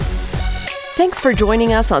Thanks for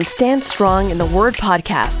joining us on Stand Strong in the Word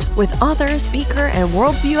podcast with author, speaker, and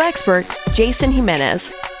worldview expert, Jason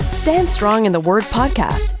Jimenez. Stand Strong in the Word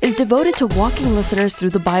podcast is devoted to walking listeners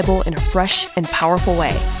through the Bible in a fresh and powerful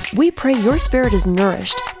way. We pray your spirit is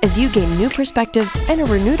nourished as you gain new perspectives and a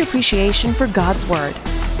renewed appreciation for God's Word.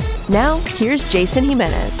 Now, here's Jason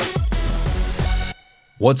Jimenez.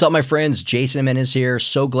 What's up, my friends? Jason Jimenez here.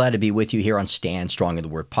 So glad to be with you here on Stand Strong in the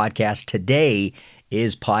Word podcast. Today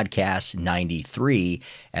is podcast 93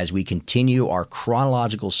 as we continue our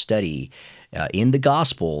chronological study in the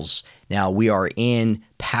Gospels. Now, we are in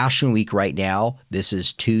Passion Week right now. This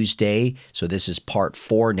is Tuesday, so this is part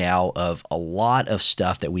 4 now of a lot of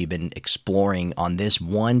stuff that we've been exploring on this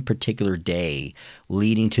one particular day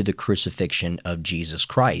leading to the crucifixion of Jesus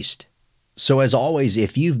Christ. So as always,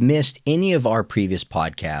 if you've missed any of our previous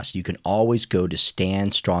podcasts, you can always go to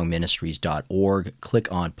standstrongministries.org, click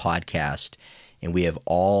on podcast, and we have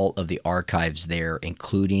all of the archives there,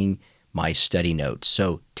 including my study notes.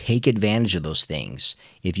 So take advantage of those things.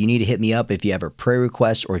 If you need to hit me up, if you have a prayer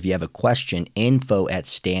request or if you have a question,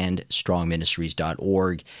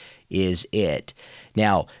 info@standstrongministries.org is it.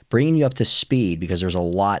 Now, bringing you up to speed, because there's a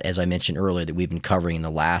lot, as I mentioned earlier, that we've been covering in the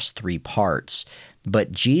last 3 parts.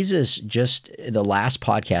 But Jesus, just the last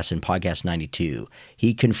podcast in podcast 92,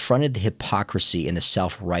 he confronted the hypocrisy and the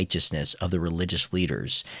self-righteousness of the religious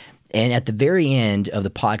leaders. And at the very end of the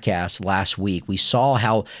podcast last week, we saw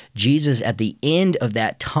how Jesus, at the end of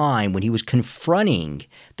that time, when he was confronting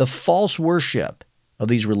the false worship of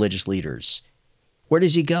these religious leaders, where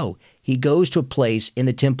does he go? He goes to a place in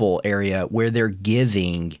the temple area where they're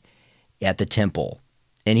giving at the temple.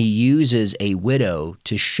 And he uses a widow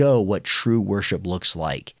to show what true worship looks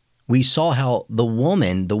like. We saw how the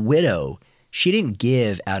woman, the widow, she didn't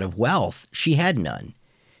give out of wealth. She had none.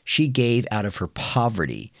 She gave out of her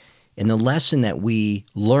poverty. And the lesson that we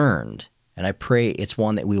learned, and I pray it's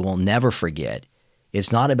one that we will never forget,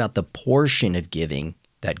 it's not about the portion of giving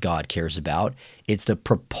that God cares about. It's the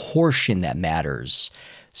proportion that matters.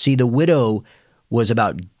 See, the widow was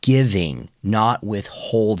about giving, not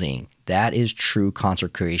withholding. That is true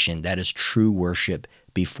consecration. That is true worship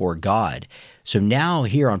before God. So now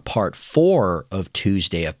here on part 4 of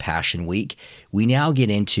Tuesday of Passion Week, we now get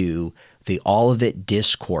into the Olivet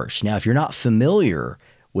Discourse. Now, if you're not familiar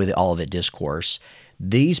with the Olivet Discourse,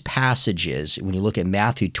 these passages, when you look at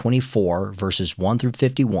Matthew 24, verses 1 through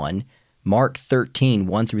 51, Mark 13,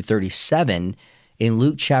 1 through 37, in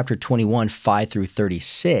Luke chapter 21, 5 through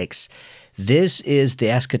 36, this is the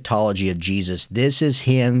eschatology of Jesus. This is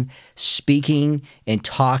him speaking and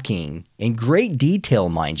talking in great detail,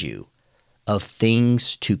 mind you, of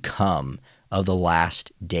things to come, of the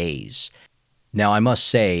last days. Now, I must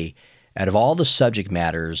say, out of all the subject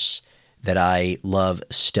matters that I love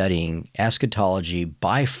studying, eschatology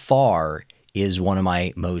by far is one of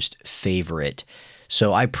my most favorite.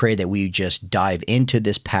 So I pray that we just dive into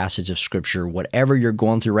this passage of Scripture, whatever you're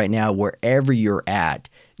going through right now, wherever you're at,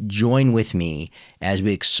 join with me as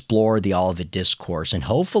we explore the Olivet Discourse, and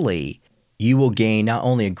hopefully you will gain not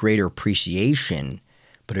only a greater appreciation,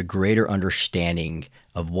 but a greater understanding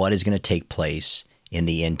of what is going to take place in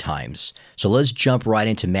the end times. So let's jump right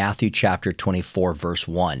into Matthew chapter 24, verse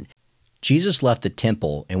 1. Jesus left the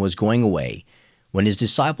temple and was going away when his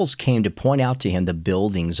disciples came to point out to him the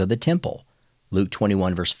buildings of the temple. Luke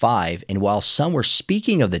 21, verse 5, and while some were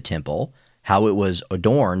speaking of the temple, how it was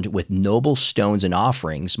adorned with noble stones and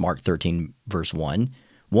offerings, Mark 13, verse 1,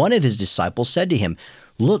 one of his disciples said to him,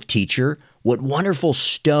 "Look, teacher, what wonderful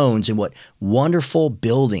stones and what wonderful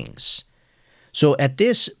buildings." So at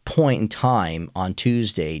this point in time on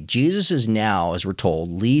Tuesday, Jesus is now, as we're told,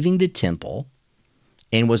 leaving the temple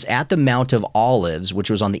and was at the Mount of Olives, which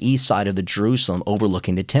was on the east side of the Jerusalem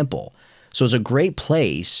overlooking the temple. So it's a great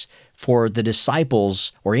place for the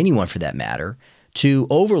disciples, or anyone for that matter, to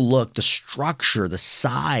overlook the structure, the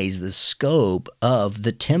size, the scope of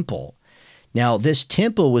the temple. Now, this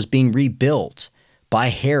temple was being rebuilt by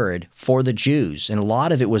Herod for the Jews, and a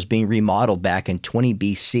lot of it was being remodeled back in 20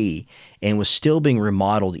 BC and was still being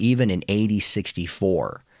remodeled even in AD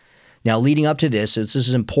 64. Now, leading up to this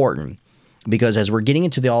is important because as we're getting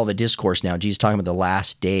into the Olivet Discourse now, Jesus talking about the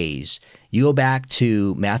last days, you go back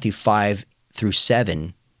to Matthew 5 through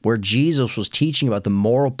 7, where Jesus was teaching about the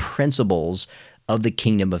moral principles of the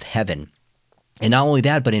kingdom of heaven. And not only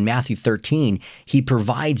that, but in Matthew 13, he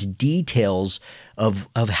provides details of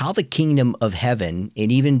how the kingdom of heaven,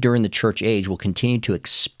 and even during the church age, will continue to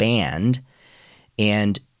expand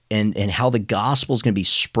and how the gospel is going to be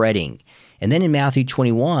spreading. And then in Matthew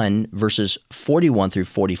 21, verses 41 through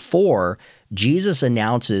 44, Jesus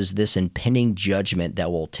announces this impending judgment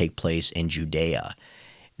that will take place in Judea.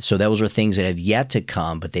 So those are things that have yet to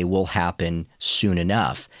come, but they will happen soon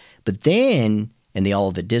enough. But then in the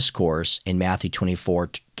Olivet Discourse in Matthew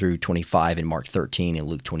 24 through 25 and Mark 13 and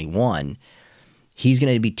Luke 21, he's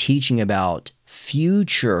going to be teaching about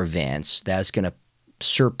future events that's going to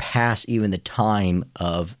surpass even the time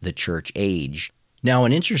of the church age. Now,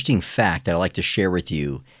 an interesting fact that I'd like to share with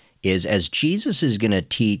you is as Jesus is going to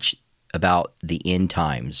teach about the end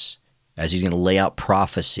times, as he's going to lay out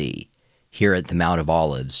prophecy here at the Mount of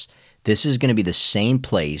Olives, this is going to be the same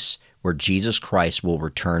place where Jesus Christ will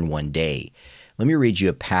return one day. Let me read you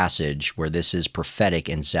a passage where this is prophetic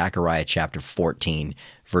in Zechariah chapter 14,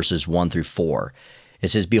 verses 1 through 4. It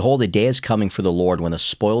says, "Behold, a day is coming for the Lord when the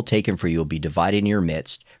spoil taken for you will be divided in your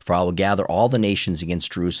midst, for I will gather all the nations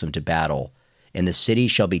against Jerusalem to battle. And the city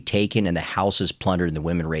shall be taken, and the houses plundered, and the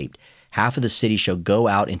women raped. Half of the city shall go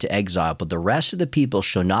out into exile, but the rest of the people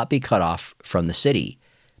shall not be cut off from the city.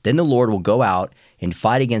 Then the Lord will go out and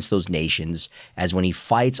fight against those nations, as when he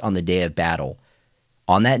fights on the day of battle.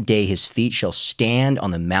 On that day his feet shall stand on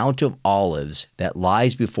the Mount of Olives that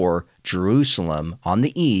lies before Jerusalem on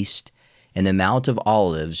the east, and the Mount of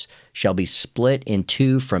Olives shall be split in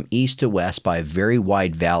two from east to west by a very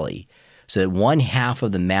wide valley, so that one half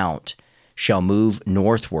of the mount shall move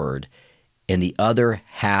northward, and the other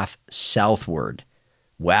half southward."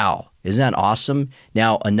 Wow, isn't that awesome?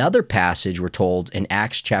 Now, another passage we're told in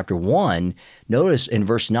Acts chapter 1, notice in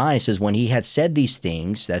verse 9, it says, "When he had said these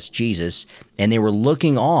things," that's Jesus, "and they were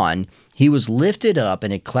looking on, he was lifted up,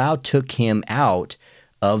 and a cloud took him out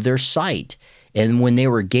of their sight. And when they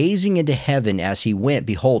were gazing into heaven as he went,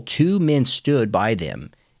 behold, two men stood by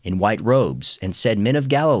them in white robes, and said, 'Men of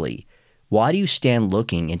Galilee, why do you stand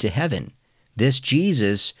looking into heaven? This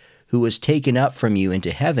Jesus who was taken up from you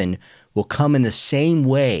into heaven will come in the same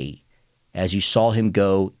way as you saw him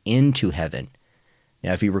go into heaven.'"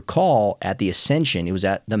 Now, if you recall, at the ascension, it was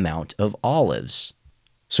at the Mount of Olives.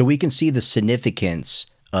 So we can see the significance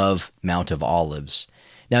of Mount of Olives.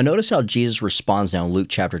 Now, notice how Jesus responds now in Luke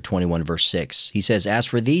chapter 21, verse 6. He says, "As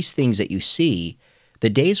for these things that you see, the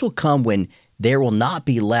days will come when there will not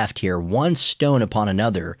be left here one stone upon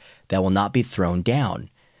another that will not be thrown down."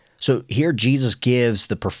 So here Jesus gives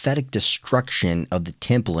the prophetic destruction of the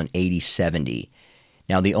temple in AD 70.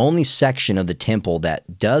 Now, the only section of the temple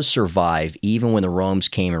that does survive, even when the Romans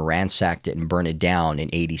came and ransacked it and burned it down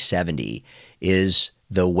in AD 70, is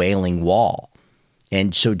the Wailing Wall.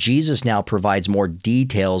 And so Jesus now provides more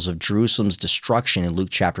details of Jerusalem's destruction in Luke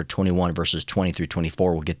chapter 21, verses 20 through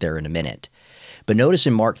 24. We'll get there in a minute. But notice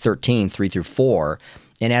in Mark 13, 3 through 4,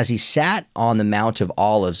 "And as he sat on the Mount of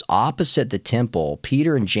Olives opposite the temple,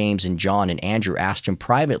 Peter and James and John and Andrew asked him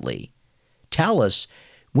privately, 'Tell us,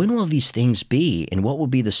 when will these things be, and what will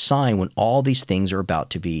be the sign when all these things are about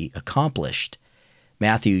to be accomplished?'"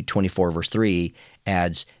 Matthew 24, verse 3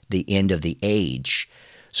 adds, "the end of the age."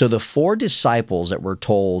 So the four disciples that we're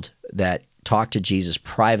told that talked to Jesus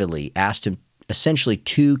privately asked him essentially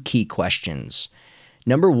two key questions.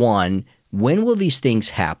 Number one, when will these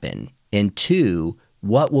things happen? And two,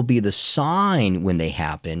 what will be the sign when they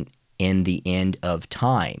happen in the end of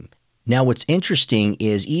time? Now, what's interesting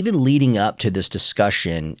is even leading up to this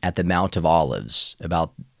discussion at the Mount of Olives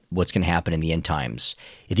about what's going to happen in the end times,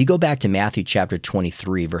 if you go back to Matthew chapter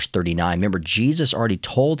 23, verse 39, remember Jesus already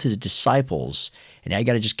told his disciples, and now you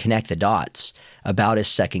got to just connect the dots, about his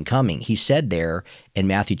second coming. He said there in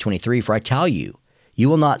Matthew 23, "For I tell you, you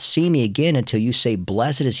will not see me again until you say,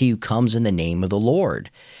 'Blessed is he who comes in the name of the Lord.'"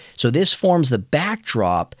 So this forms the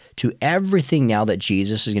backdrop to everything now that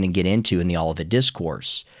Jesus is going to get into in the Olivet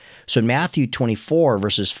Discourse. So in Matthew 24,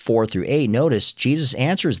 verses 4 through 8, notice Jesus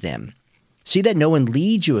answers them, "See that no one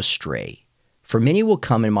leads you astray, for many will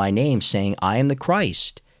come in my name, saying, 'I am the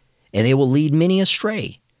Christ,' and they will lead many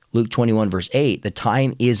astray." Luke 21, verse 8, "The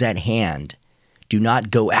time is at hand. Do not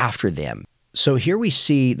go after them." So here we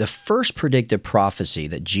see the first predictive prophecy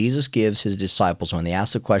that Jesus gives his disciples when they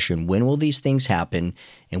ask the question, when will these things happen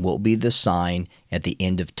and what will be the sign at the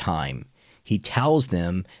end of time? He tells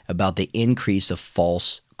them about the increase of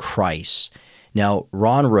false Christs. Now,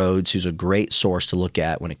 Ron Rhodes, who's a great source to look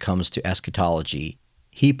at when it comes to eschatology,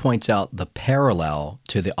 he points out the parallel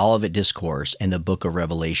to the Olivet Discourse in the book of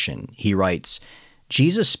Revelation. He writes,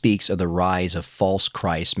 Jesus speaks of the rise of false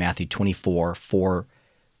Christ, Matthew 24, 4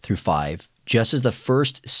 through 5, just as the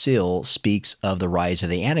first seal speaks of the rise of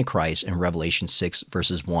the Antichrist in Revelation 6,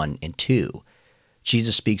 verses 1 and 2.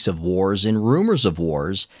 Jesus speaks of wars and rumors of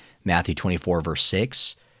wars, Matthew 24, verse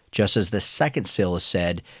 6, just as the second seal is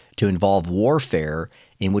said to involve warfare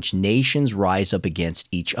in which nations rise up against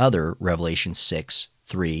each other, Revelation 6,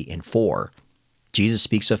 3, and 4. Jesus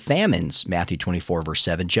speaks of famines, Matthew 24, verse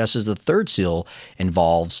 7, just as the third seal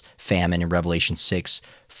involves famine in Revelation 6,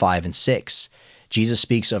 5, and 6. Jesus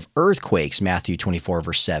speaks of earthquakes, Matthew 24,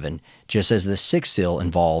 verse 7, just as the sixth seal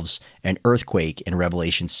involves an earthquake in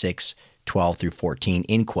Revelation 6, 12 through 14,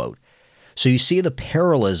 end quote. So you see the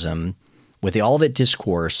parallelism with the Olivet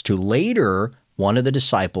Discourse to later one of the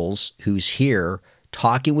disciples who's here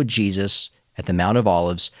talking with Jesus at the Mount of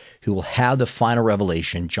Olives, who will have the final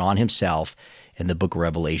revelation, John himself, in the book of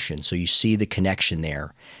Revelation. So you see the connection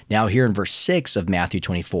there. Now here in verse 6 of Matthew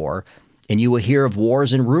 24, and you will hear of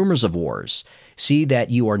wars and rumors of wars. See that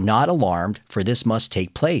you are not alarmed, for this must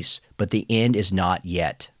take place, but the end is not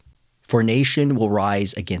yet. For nation will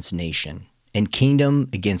rise against nation, and kingdom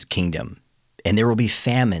against kingdom, and there will be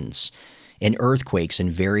famines and earthquakes in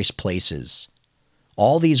various places.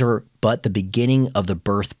 All these are but the beginning of the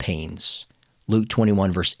birth pains. Luke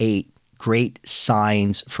 21, verse 8, great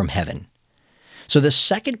signs from heaven. So the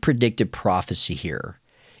second predicted prophecy here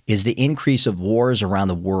is the increase of wars around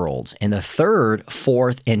the world. And the third,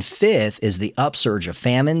 fourth, and fifth is the upsurge of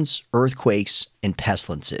famines, earthquakes, and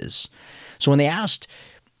pestilences. So when they asked,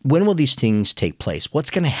 when will these things take place? What's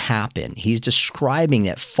going to happen? He's describing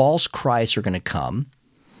that false Christs are going to come,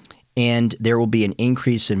 and there will be an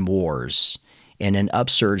increase in wars and an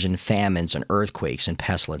upsurge in famines and earthquakes and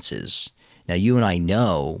pestilences. Now, you and I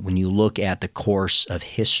know when you look at the course of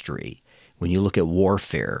history, when you look at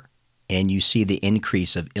warfare, and you see the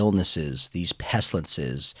increase of illnesses, these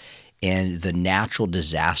pestilences, and the natural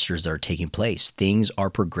disasters that are taking place, things are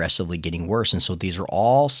progressively getting worse. And so these are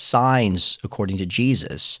all signs, according to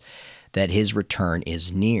Jesus, that his return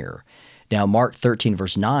is near. Now, Mark 13,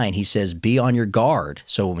 verse 9, he says, be on your guard.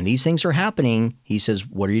 So when these things are happening, he says,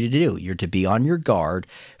 what are you to do? You're to be on your guard,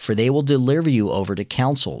 for they will deliver you over to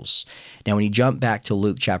councils. Now, when you jump back to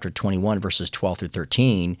Luke chapter 21, verses 12 through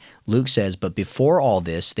 13, Luke says, but before all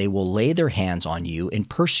this, they will lay their hands on you and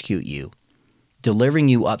persecute you, delivering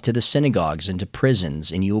you up to the synagogues and to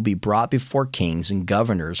prisons, and you will be brought before kings and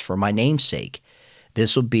governors for my name's sake.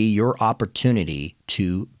 This will be your opportunity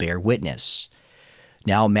to bear witness.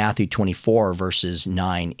 Now, Matthew 24, verses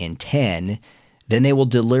 9 and 10, then they will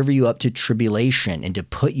deliver you up to tribulation and to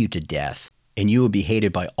put you to death, and you will be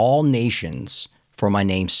hated by all nations for my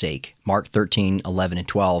name's sake. Mark 13, 11 and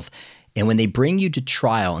 12. And when they bring you to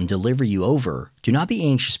trial and deliver you over, do not be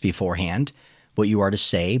anxious beforehand what you are to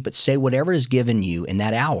say, but say whatever is given you in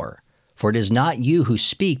that hour. For it is not you who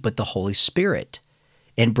speak, but the Holy Spirit.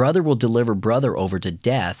 And brother will deliver brother over to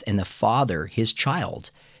death, and the father his child.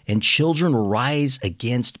 And children will rise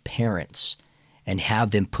against parents and have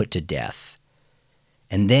them put to death.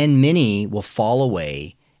 And then many will fall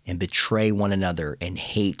away and betray one another and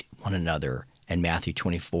hate one another. In Matthew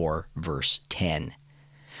 24, verse 10.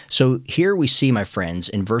 So here we see, my friends,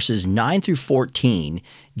 in verses 9 through 14,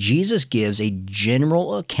 Jesus gives a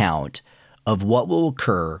general account of what will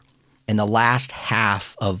occur in the last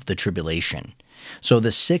half of the tribulation. So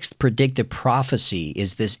the sixth predicted prophecy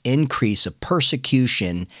is this increase of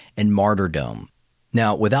persecution and martyrdom.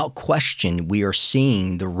 Now, without question, we are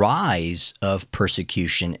seeing the rise of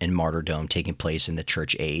persecution and martyrdom taking place in the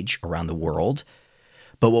church age around the world.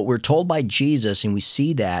 But what we're told by Jesus, and we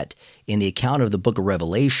see that in the account of the book of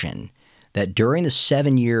Revelation, that during the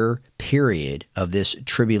 7-year period of this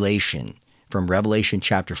tribulation, from Revelation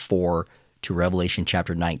chapter 4 to Revelation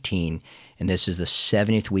chapter 19, and this is the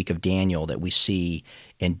 70th week of Daniel that we see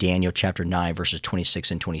in Daniel chapter 9, verses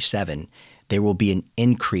 26 and 27, there will be an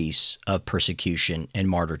increase of persecution and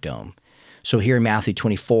martyrdom. So here in Matthew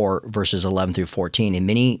 24, verses 11 through 14, and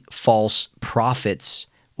many false prophets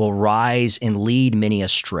will rise and lead many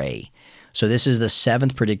astray. So this is the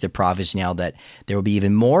seventh predicted prophecy now, that there will be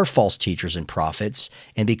even more false teachers and prophets.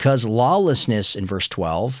 And because lawlessness, in verse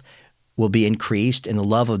 12, will be increased and the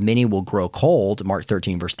love of many will grow cold, Mark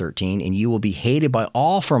 13, verse 13, and you will be hated by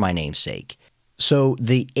all for my name's sake. So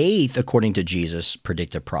the eighth, according to Jesus'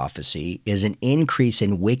 predicted prophecy, is an increase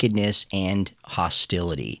in wickedness and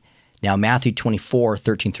hostility. Now, Matthew 24,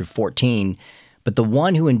 13 through 14, but the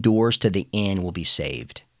one who endures to the end will be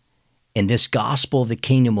saved. And this gospel of the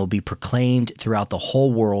kingdom will be proclaimed throughout the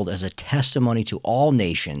whole world as a testimony to all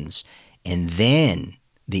nations, and then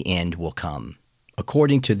the end will come.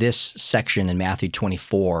 According to this section in Matthew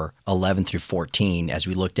 24, 11 through 14, as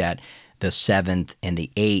we looked at the seventh and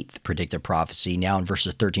the eighth predicted prophecy, now in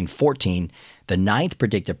verses 13, 14, the ninth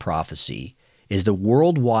predicted prophecy is the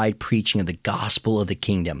worldwide preaching of the gospel of the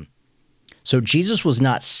kingdom. So Jesus was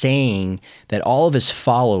not saying that all of his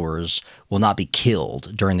followers will not be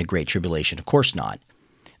killed during the Great Tribulation. Of course not.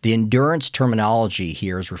 The endurance terminology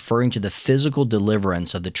here is referring to the physical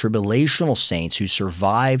deliverance of the tribulational saints who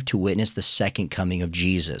survive to witness the second coming of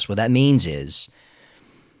Jesus. What that means is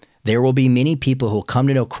there will be many people who will come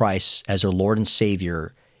to know Christ as their Lord and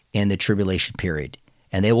Savior in the tribulation period,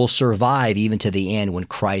 and they will survive even to the end when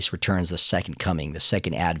Christ returns the second coming, the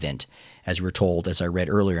second advent. As we're told, as I read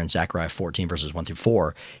earlier in Zechariah 14, verses 1 through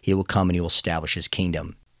 4, he will come and he will establish his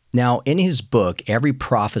kingdom. Now, in his book, Every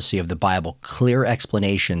Prophecy of the Bible, Clear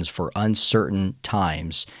Explanations for Uncertain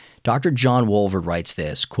Times, Dr. John Walvoord writes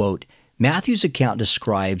this, quote, Matthew's account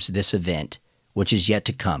describes this event, which is yet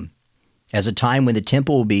to come, as a time when the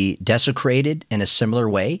temple will be desecrated in a similar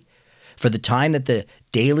way, for the time that the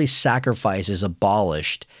daily sacrifice is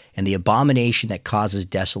abolished and the abomination that causes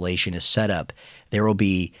desolation is set up, there will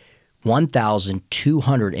be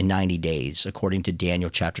 1,290 days, according to Daniel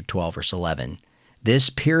chapter 12, verse 11.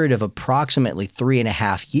 This period of approximately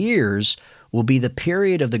 3.5 years will be the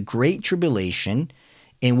period of the Great Tribulation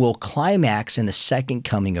and will climax in the second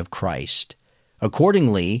coming of Christ.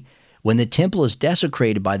 Accordingly, when the temple is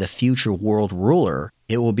desecrated by the future world ruler,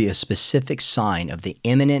 it will be a specific sign of the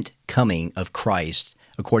imminent coming of Christ,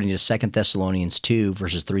 according to 2 Thessalonians 2,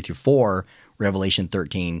 verses 3 through 4, Revelation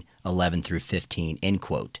 13, 11 through 15, end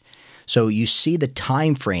quote. So you see the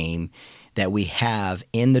time frame that we have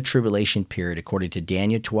in the tribulation period according to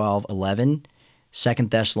Daniel 12, 11, 2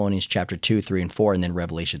 Thessalonians chapter 2, 3, and 4, and then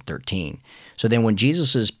Revelation 13. So then when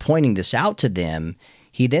Jesus is pointing this out to them,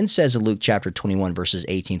 he then says in Luke chapter 21, verses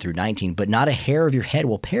 18 through 19, but not a hair of your head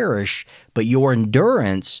will perish, but your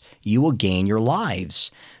endurance, you will gain your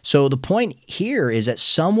lives. So the point here is that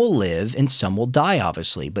some will live and some will die,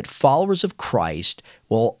 obviously, but followers of Christ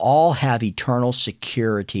will all have eternal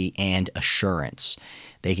security and assurance.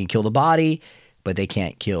 They can kill the body, but they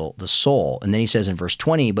can't kill the soul. And then he says in verse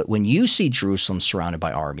 20, but when you see Jerusalem surrounded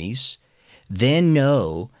by armies, then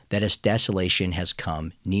know that its desolation has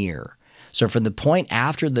come near. So from the point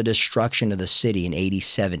after the destruction of the city in AD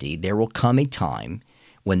 70, there will come a time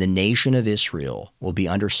when the nation of Israel will be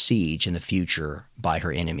under siege in the future by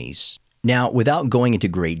her enemies. Now, without going into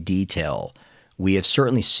great detail, we have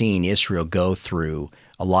certainly seen Israel go through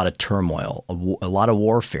a lot of turmoil, a lot of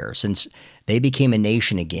warfare. Since they became a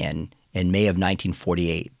nation again in May of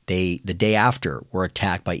 1948, the day after were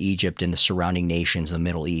attacked by Egypt and the surrounding nations in the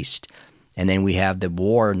Middle East. And then we have the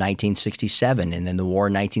war of 1967, and then the war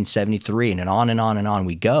in 1973, and on and on and on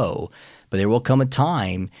we go. But there will come a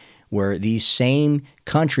time where these same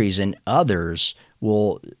countries and others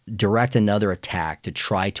will direct another attack to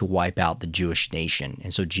try to wipe out the Jewish nation.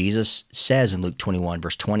 And so Jesus says in Luke 21,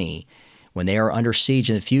 verse 20, when they are under siege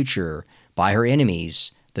in the future by her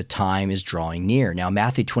enemies, the time is drawing near. Now,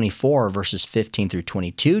 Matthew 24, verses 15 through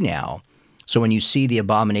 22 now. So when you see the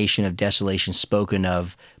abomination of desolation spoken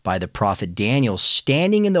of by the prophet Daniel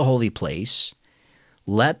standing in the holy place,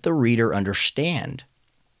 let the reader understand.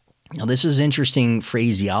 Now, this is interesting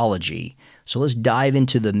phraseology. So let's dive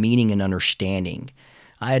into the meaning and understanding.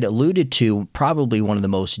 I had alluded to probably one of the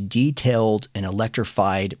most detailed and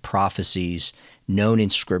electrified prophecies known in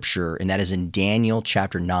Scripture, and that is in Daniel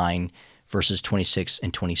chapter 9, verses 26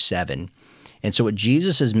 and 27. And so what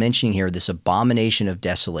Jesus is mentioning here, this abomination of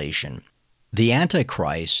desolation, the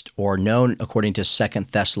Antichrist, or known according to 2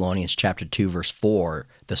 Thessalonians chapter 2, verse 4,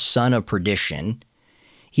 the son of perdition,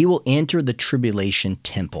 he will enter the tribulation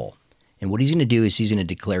temple. And what he's going to do is he's going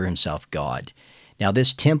to declare himself God. Now,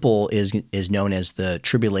 this temple is known as the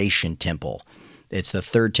tribulation temple. It's the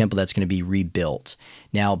third temple that's going to be rebuilt.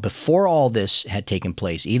 Now, before all this had taken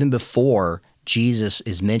place, even before Jesus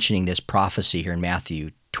is mentioning this prophecy here in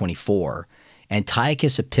Matthew 24,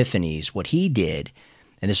 Antiochus Epiphanes, what he did,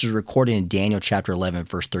 and this is recorded in Daniel chapter 11,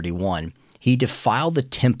 verse 31, he defiled the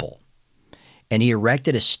temple, and he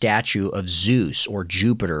erected a statue of Zeus or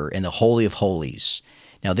Jupiter in the Holy of Holies.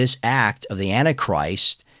 Now, this act of the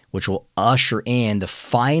Antichrist, which will usher in the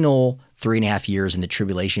final 3.5 years in the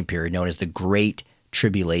tribulation period, known as the Great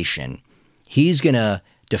Tribulation, he's going to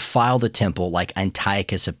defile the temple like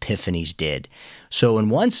Antiochus Epiphanes did. So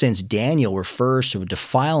in one sense, Daniel refers to a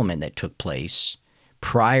defilement that took place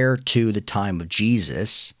prior to the time of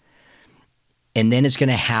Jesus, and then it's going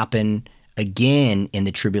to happen again in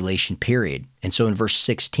the tribulation period. And so in verse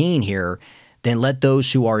 16 here, then let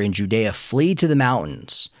those who are in Judea flee to the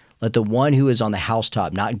mountains. Let the one who is on the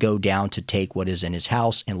housetop not go down to take what is in his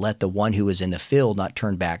house, and let the one who is in the field not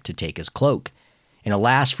turn back to take his cloak. And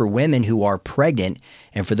alas, for women who are pregnant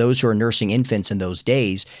and for those who are nursing infants in those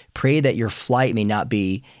days, pray that your flight may not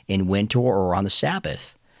be in winter or on the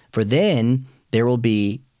Sabbath. For then there will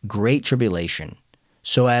be great tribulation,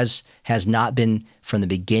 so as has not been from the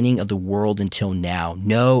beginning of the world until now,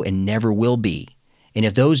 no, and never will be. And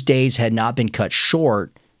if those days had not been cut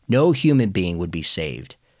short, no human being would be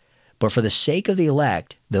saved. But for the sake of the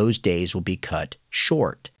elect, those days will be cut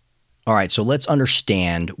short. All right, so let's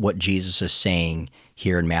understand what Jesus is saying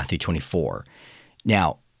here in Matthew 24.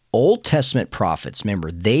 Now, Old Testament prophets,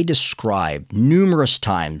 remember, they describe numerous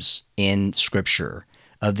times in Scripture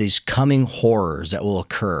of these coming horrors that will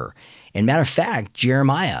occur. And matter of fact,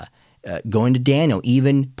 Jeremiah, going to Daniel,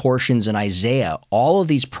 even portions in Isaiah, all of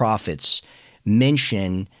these prophets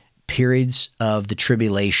mention periods of the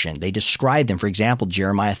tribulation. They describe them. For example,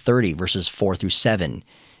 Jeremiah 30, verses 4 through 7,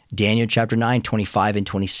 Daniel chapter 9, 25 and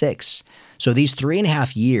 26. So these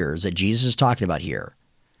 3.5 years that Jesus is talking about here,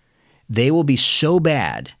 they will be so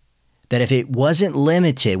bad that if it wasn't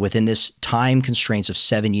limited within this time constraints of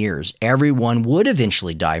 7 years, everyone would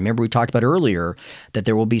eventually die. Remember, we talked about earlier that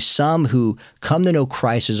there will be some who come to know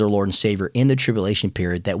Christ as their Lord and Savior in the tribulation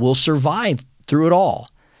period that will survive through it all.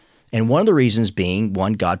 And one of the reasons being,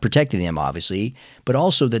 one, God protecting them, obviously, but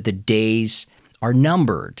also that the days are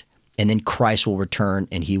numbered, and then Christ will return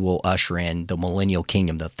and he will usher in the millennial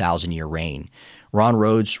kingdom, the 1,000-year reign. Ron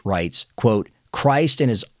Rhodes writes, quote, Christ in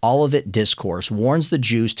his Olivet Discourse warns the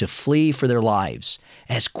Jews to flee for their lives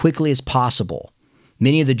as quickly as possible.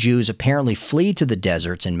 Many of the Jews apparently flee to the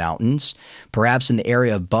deserts and mountains, perhaps in the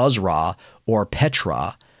area of Bozrah or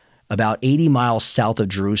Petra, about 80 miles south of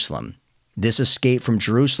Jerusalem. This escape from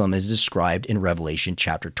Jerusalem is described in Revelation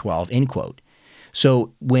chapter 12, end quote.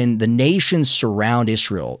 So when the nations surround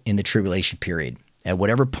Israel in the tribulation period, at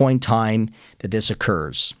whatever point in time that this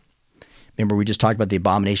occurs, remember, we just talked about the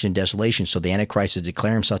abomination and desolation. So the Antichrist is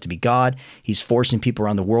declaring himself to be God. He's forcing people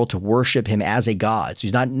around the world to worship him as a God. So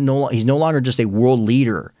he's no longer just a world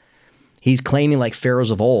leader. He's claiming, like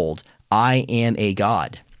pharaohs of old, I am a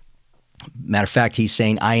God. Matter of fact, he's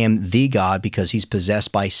saying, I am the God, because he's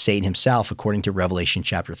possessed by Satan himself, according to Revelation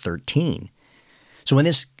chapter 13. So when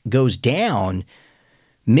this goes down,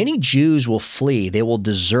 many Jews will flee. They will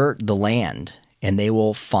desert the land, and they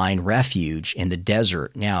will find refuge in the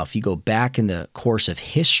desert. Now, if you go back in the course of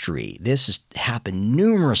history, this has happened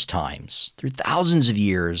numerous times through thousands of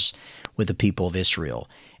years with the people of Israel.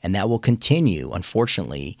 And that will continue,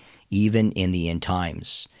 unfortunately, even in the end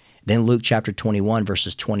times. Then Luke chapter 21,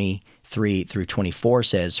 verses 23 through 24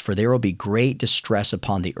 says, For there will be great distress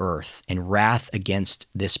upon the earth and wrath against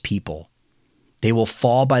this people. They will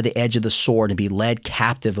fall by the edge of the sword and be led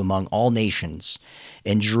captive among all nations.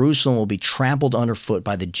 And Jerusalem will be trampled underfoot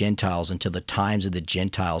by the Gentiles until the times of the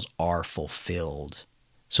Gentiles are fulfilled.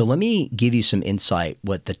 So let me give you some insight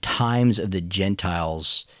what the times of the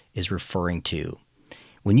Gentiles is referring to.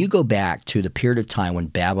 When you go back to the period of time when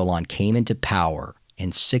Babylon came into power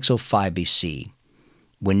in 605 BC,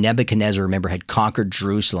 when Nebuchadnezzar, remember, had conquered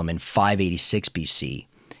Jerusalem in 586 BC,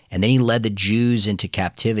 and then he led the Jews into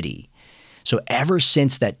captivity. So ever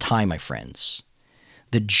since that time, my friends,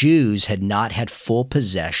 the Jews had not had full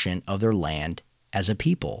possession of their land as a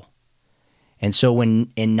people. And so in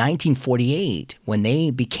 1948, when they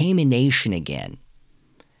became a nation again,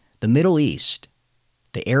 the Middle East,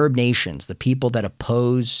 the Arab nations, the people that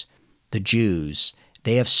oppose the Jews,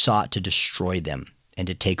 they have sought to destroy them and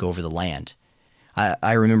to take over the land.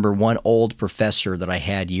 I remember one old professor that I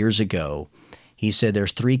had years ago. He said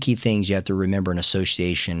there's 3 key things you have to remember in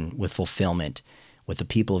association with fulfillment with the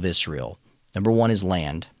people of Israel. Number 1 is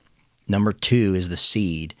land. Number 2 is the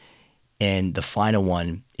seed. And the final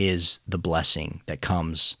one is the blessing that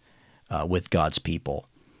comes with God's people.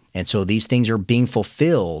 And so these things are being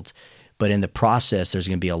fulfilled, but in the process, there's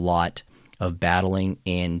going to be a lot of battling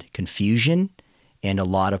and confusion and a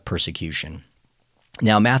lot of persecution.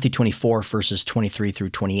 Now, Matthew 24, verses 23 through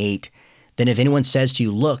 28, Then if anyone says to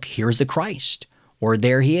you, Look, here is the Christ, or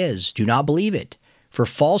there he is, do not believe it. For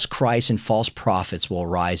false Christs and false prophets will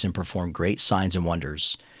arise and perform great signs and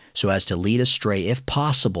wonders, so as to lead astray, if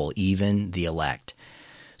possible, even the elect.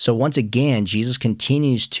 So once again, Jesus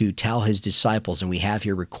continues to tell his disciples, and we have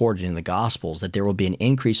here recorded in the Gospels, that there will be an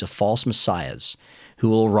increase of false messiahs who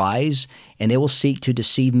will arise, and they will seek to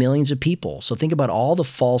deceive millions of people. So think about all the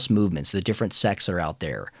false movements, the different sects that are out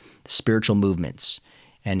there, the spiritual movements,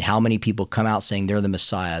 and how many people come out saying they're the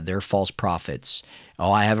Messiah, they're false prophets.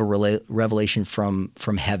 Oh, I have a revelation from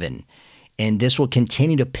heaven. And this will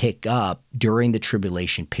continue to pick up during the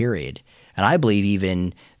tribulation period. And I believe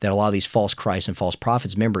even that a lot of these false Christs and false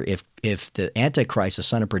prophets, remember, if the Antichrist, the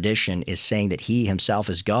son of perdition, is saying that he himself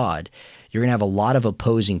is God, you're going to have a lot of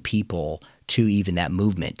opposing people to even that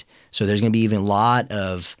movement. So there's going to be even a lot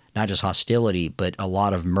of not just hostility, but a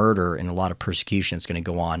lot of murder and a lot of persecution that's going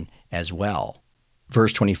to go on as well.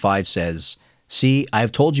 Verse 25 says, See, I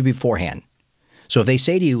have told you beforehand. So if they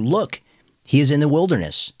say to you, Look, he is in the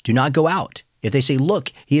wilderness, do not go out. If they say,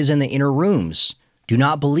 look, he is in the inner rooms, do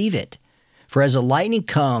not believe it. For as the lightning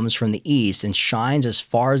comes from the east and shines as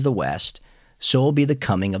far as the west, so will be the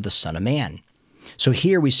coming of the Son of Man. So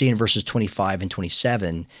here we see in verses 25 and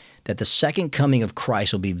 27 that the second coming of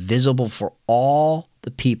Christ will be visible for all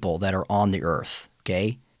the people that are on the earth,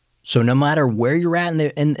 okay? So no matter where you're at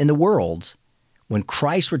in the world, when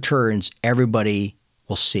Christ returns, everybody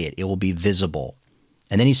will see it. It will be visible.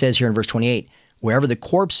 And then he says here in verse 28, wherever the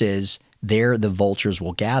corpse is, there the vultures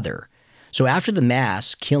will gather. So after the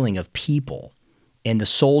mass killing of people and the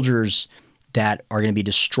soldiers that are going to be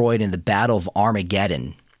destroyed in the battle of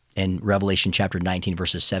Armageddon in Revelation chapter 19,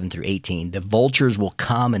 verses 7 through 18, the vultures will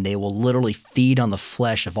come and they will literally feed on the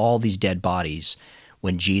flesh of all these dead bodies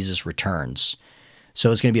when Jesus returns.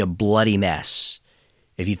 So it's going to be a bloody mess.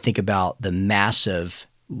 If you think about the massive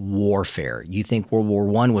warfare, you think World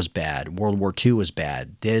War I was bad, World War II was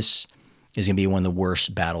bad. This is going to be one of the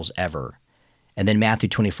worst battles ever. And then Matthew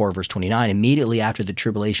 24, verse 29, immediately after the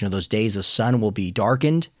tribulation of those days, the sun will be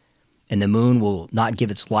darkened, and the moon will not give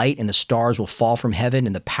its light, and the stars will fall from heaven,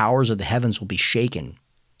 and the powers of the heavens will be shaken.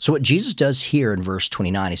 So what Jesus does here in verse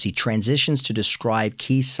 29 is he transitions to describe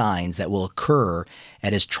key signs that will occur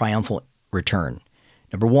at his triumphal return.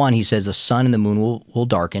 Number one, he says the sun and the moon will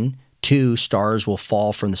darken. 2, stars will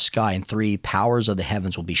fall from the sky. And 3, powers of the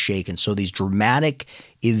heavens will be shaken. So these dramatic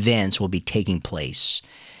events will be taking place.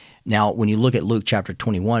 Now, when you look at Luke chapter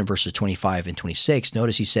 21, verses 25 and 26,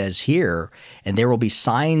 notice he says here, and there will be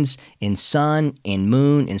signs in sun, in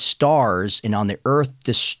moon, in stars, and on the earth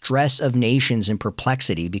distress of nations and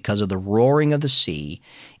perplexity because of the roaring of the sea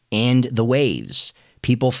and the waves,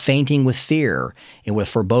 people fainting with fear and with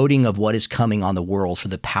foreboding of what is coming on the world, for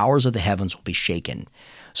the powers of the heavens will be shaken.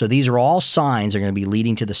 So these are all signs that are going to be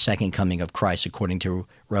leading to the second coming of Christ, according to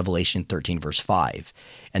Revelation 13, verse 5.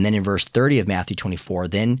 And then in verse 30 of Matthew 24,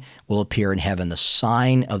 then will appear in heaven the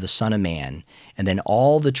sign of the Son of Man, and then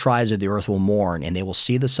all the tribes of the earth will mourn, and they will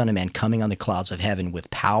see the Son of Man coming on the clouds of heaven with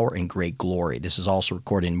power and great glory. This is also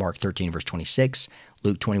recorded in Mark 13, verse 26,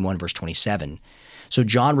 Luke 21, verse 27. So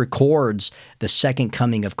John records the second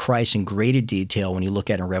coming of Christ in greater detail when you look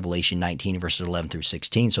at it in Revelation 19, verses 11 through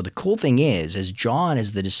 16. So the cool thing is, as John,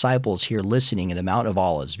 as the disciples here listening in the Mount of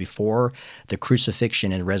Olives before the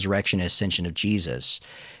crucifixion and resurrection and ascension of Jesus,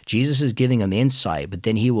 Jesus is giving them insight, but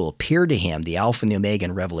then he will appear to him, the Alpha and the Omega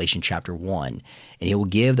in Revelation chapter 1, and he will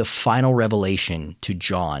give the final revelation to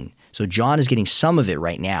John. So John is getting some of it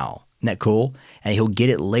right now. Isn't that cool? And he'll get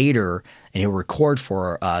it later, and he'll record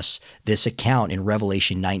for us this account in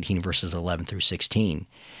Revelation 19, verses 11 through 16.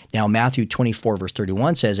 Now, Matthew 24, verse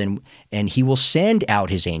 31 says, and he will send out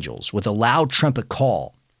his angels with a loud trumpet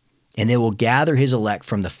call, and they will gather his elect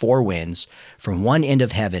from the four winds, from one end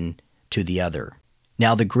of heaven to the other.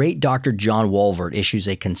 Now, the great Dr. John Walvoord issues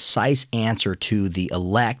a concise answer to the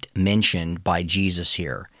elect mentioned by Jesus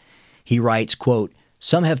here. He writes, quote,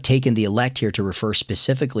 some have taken the elect here to refer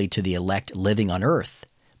specifically to the elect living on earth,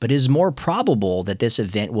 but it is more probable that this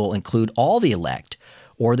event will include all the elect,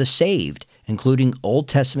 or the saved, including Old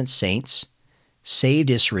Testament saints, saved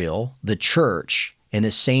Israel, the church, and the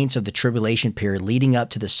saints of the tribulation period leading up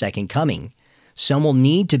to the second coming. Some will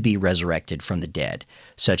need to be resurrected from the dead,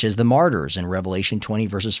 such as the martyrs in Revelation 20,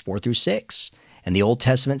 verses 4 through 6, and the Old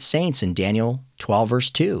Testament saints in Daniel 12, verse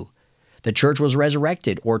 2. The church was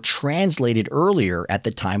resurrected or translated earlier at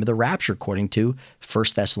the time of the rapture, according to 1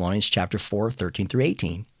 Thessalonians chapter 4, 13 through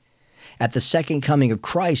 18. At the second coming of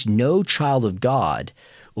Christ, no child of God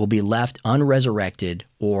will be left unresurrected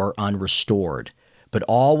or unrestored, but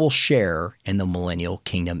all will share in the millennial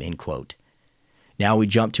kingdom, end quote. Now we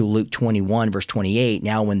jump to Luke 21, verse 28.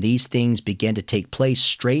 Now when these things begin to take place,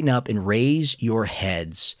 straighten up and raise your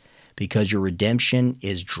heads, because your redemption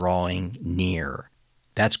is drawing near.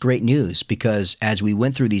 That's great news, because as we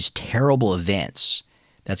went through these terrible events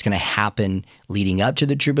that's going to happen leading up to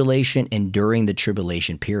the tribulation and during the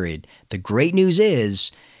tribulation period, the great news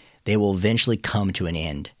is they will eventually come to an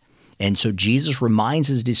end. And so Jesus reminds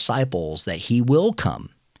his disciples that he will come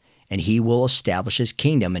and he will establish his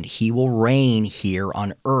kingdom and he will reign here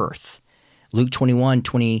on earth. Luke 21,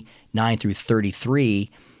 29 through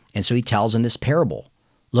 33. And so he tells them this parable.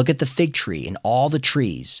 Look at the fig tree and all the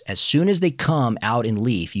trees. As soon as they come out in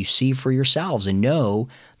leaf, you see for yourselves and know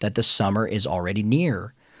that the summer is already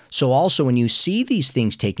near. So also when you see these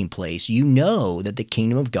things taking place, you know that the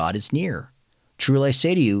kingdom of God is near. Truly I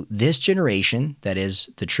say to you, this generation, that is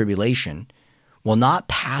the tribulation, will not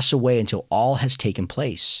pass away until all has taken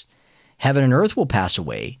place. Heaven and earth will pass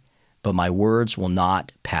away, but my words will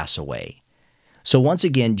not pass away. So once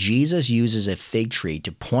again, Jesus uses a fig tree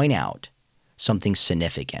to point out something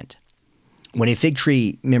significant. When a fig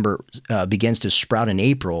tree, remember, begins to sprout in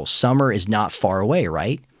April, summer is not far away,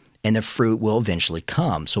 right? And the fruit will eventually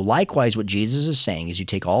come. So likewise, what Jesus is saying is you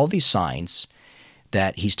take all of these signs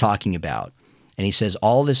that he's talking about, and he says,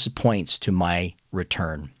 all this points to my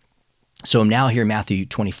return. So I'm now here in Matthew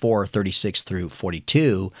 24, 36 through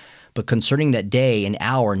 42. But concerning that day and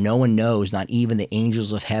hour, no one knows, not even the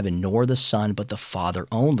angels of heaven, nor the Son, but the Father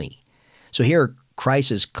only. So here,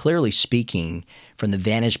 Christ is clearly speaking from the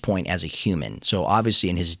vantage point as a human. So obviously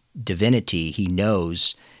in his divinity, he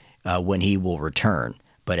knows when he will return.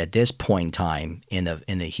 But at this point in time, in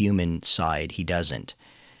the human side, he doesn't.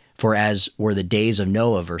 For as were the days of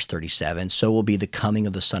Noah, verse 37, so will be the coming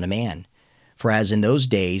of the Son of Man. For as in those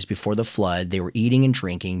days before the flood, they were eating and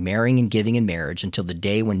drinking, marrying and giving in marriage, until the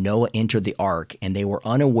day when Noah entered the ark, and they were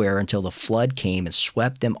unaware until the flood came and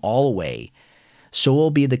swept them all away, so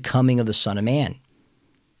will be the coming of the Son of Man.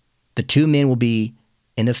 The 2 men will be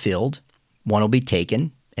in the field, one will be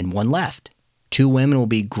taken and one left. 2 women will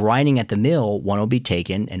be grinding at the mill, one will be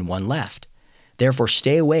taken and one left. Therefore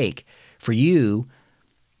stay awake, for you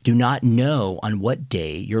do not know on what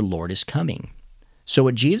day your Lord is coming. So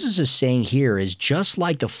what Jesus is saying here is just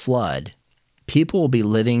like the flood, people will be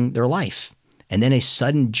living their life, and then a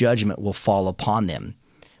sudden judgment will fall upon them.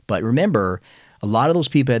 But remember, a lot of those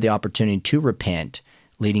people had the opportunity to repent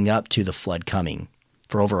leading up to the flood coming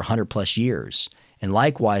for over 100 plus years. And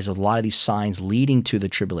likewise, with a lot of these signs leading to the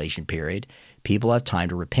tribulation period, people have time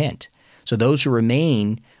to repent. So those who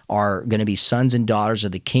remain are going to be sons and daughters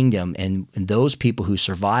of the kingdom, and those people who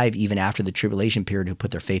survive even after the tribulation period who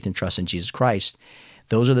put their faith and trust in Jesus Christ,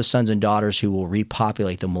 those are the sons and daughters who will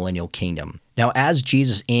repopulate the millennial kingdom. Now, as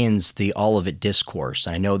Jesus ends the Olivet Discourse,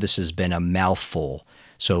 and I know this has been a mouthful,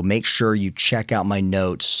 so make sure you check out my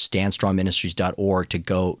notes, standstrongministries.org, to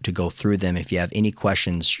go through them. If you have any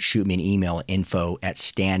questions, shoot me an email at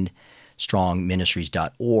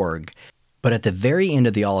info@standstrongministries.org. But at the very end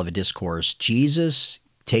of the Olivet Discourse, Jesus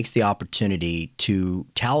takes the opportunity to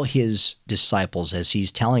tell his disciples, as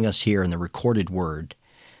he's telling us here in the recorded word,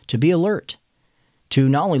 to be alert, to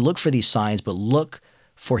not only look for these signs, but look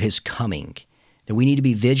for his coming, that we need to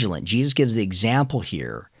be vigilant. Jesus gives the example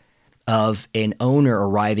here of an owner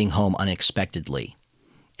arriving home unexpectedly.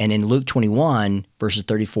 And in Luke 21, verses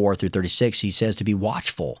 34 through 36, he says to be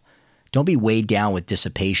watchful. Don't be weighed down with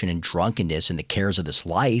dissipation and drunkenness and the cares of this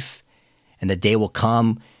life, and the day will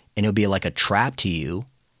come and it'll be like a trap to you.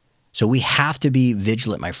 So we have to be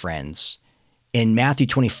vigilant, my friends. In Matthew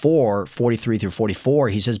 24, 43 through 44,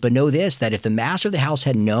 he says, but know this, that if the master of the house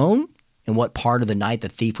had known in what part of the night the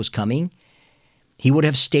thief was coming, he would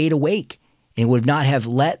have stayed awake and would not have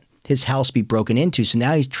let his house be broken into. So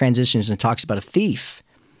now he transitions and talks about a thief.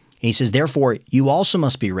 And he says, therefore, you also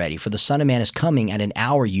must be ready, for the Son of Man is coming at an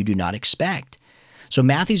hour you do not expect. So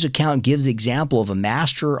Matthew's account gives the example of a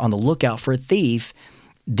master on the lookout for a thief.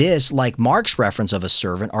 This, like Mark's reference of a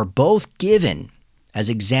servant, are both given as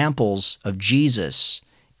examples of Jesus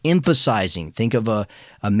emphasizing. Think of a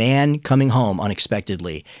man coming home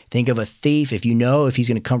unexpectedly. Think of a thief. If you know if he's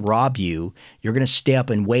going to come rob you, you're going to stay up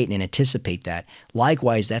and wait and anticipate that.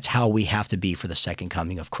 Likewise, that's how we have to be for the second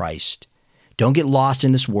coming of Christ. Don't get lost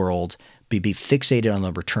in this world. Be fixated on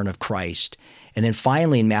the return of Christ. And then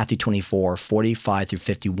finally, in Matthew 24, 45 through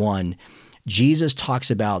 51, Jesus talks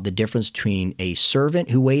about the difference between a servant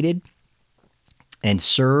who waited and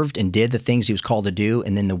served and did the things he was called to do,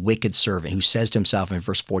 and then the wicked servant who says to himself in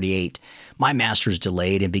verse 48, my master is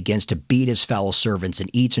delayed, and begins to beat his fellow servants and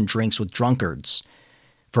eats and drinks with drunkards.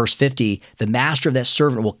 Verse 50, the master of that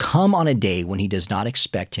servant will come on a day when he does not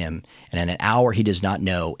expect him, and at an hour he does not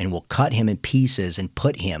know, and will cut him in pieces and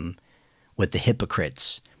put him with the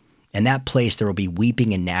hypocrites. In that place there will be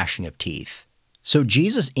weeping and gnashing of teeth. So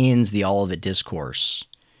Jesus ends the Olivet Discourse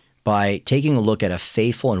by taking a look at a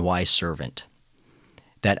faithful and wise servant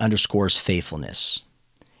that underscores faithfulness.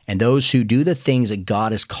 And those who do the things that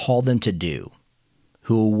God has called them to do,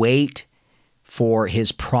 who wait for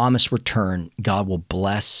his promised return, God will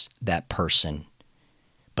bless that person.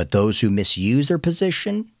 But those who misuse their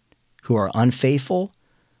position, who are unfaithful,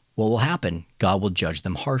 what will happen? God will judge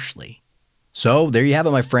them harshly. So there you have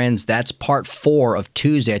it, my friends. That's part 4 of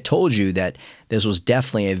Tuesday. I told you that this was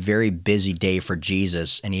definitely a very busy day for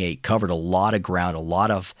Jesus, and he covered a lot of ground, a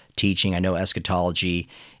lot of teaching. I know eschatology,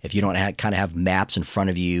 if you don't kind of have maps in front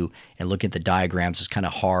of you and look at the diagrams, it's kind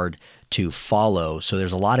of hard to follow. So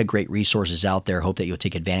there's a lot of great resources out there. Hope that you'll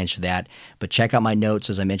take advantage of that. But check out my notes,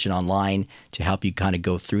 as I mentioned, online to help you kind of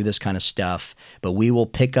go through this kind of stuff. But we will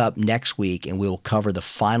pick up next week, and we will cover the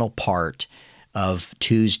final part of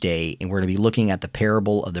Tuesday, and we're going to be looking at the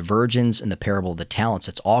parable of the virgins and the parable of the talents.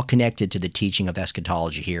 It's all connected to the teaching of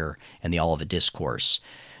eschatology here in the Olivet Discourse.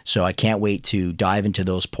 So I can't wait to dive into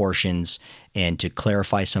those portions and to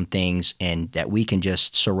clarify some things, and that we can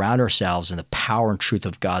just surround ourselves in the power and truth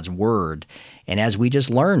of God's Word. And as we just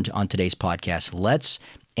learned on today's podcast, let's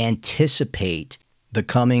anticipate the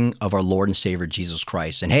coming of our Lord and Savior, Jesus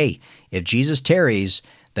Christ. And hey, if Jesus tarries,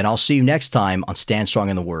 then I'll see you next time on Stand Strong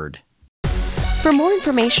in the Word. For more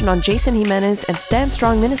information on Jason Jimenez and Stand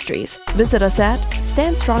Strong Ministries, visit us at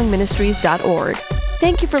standstrongministries.org.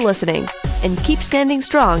 Thank you for listening, and keep standing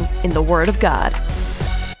strong in the Word of God.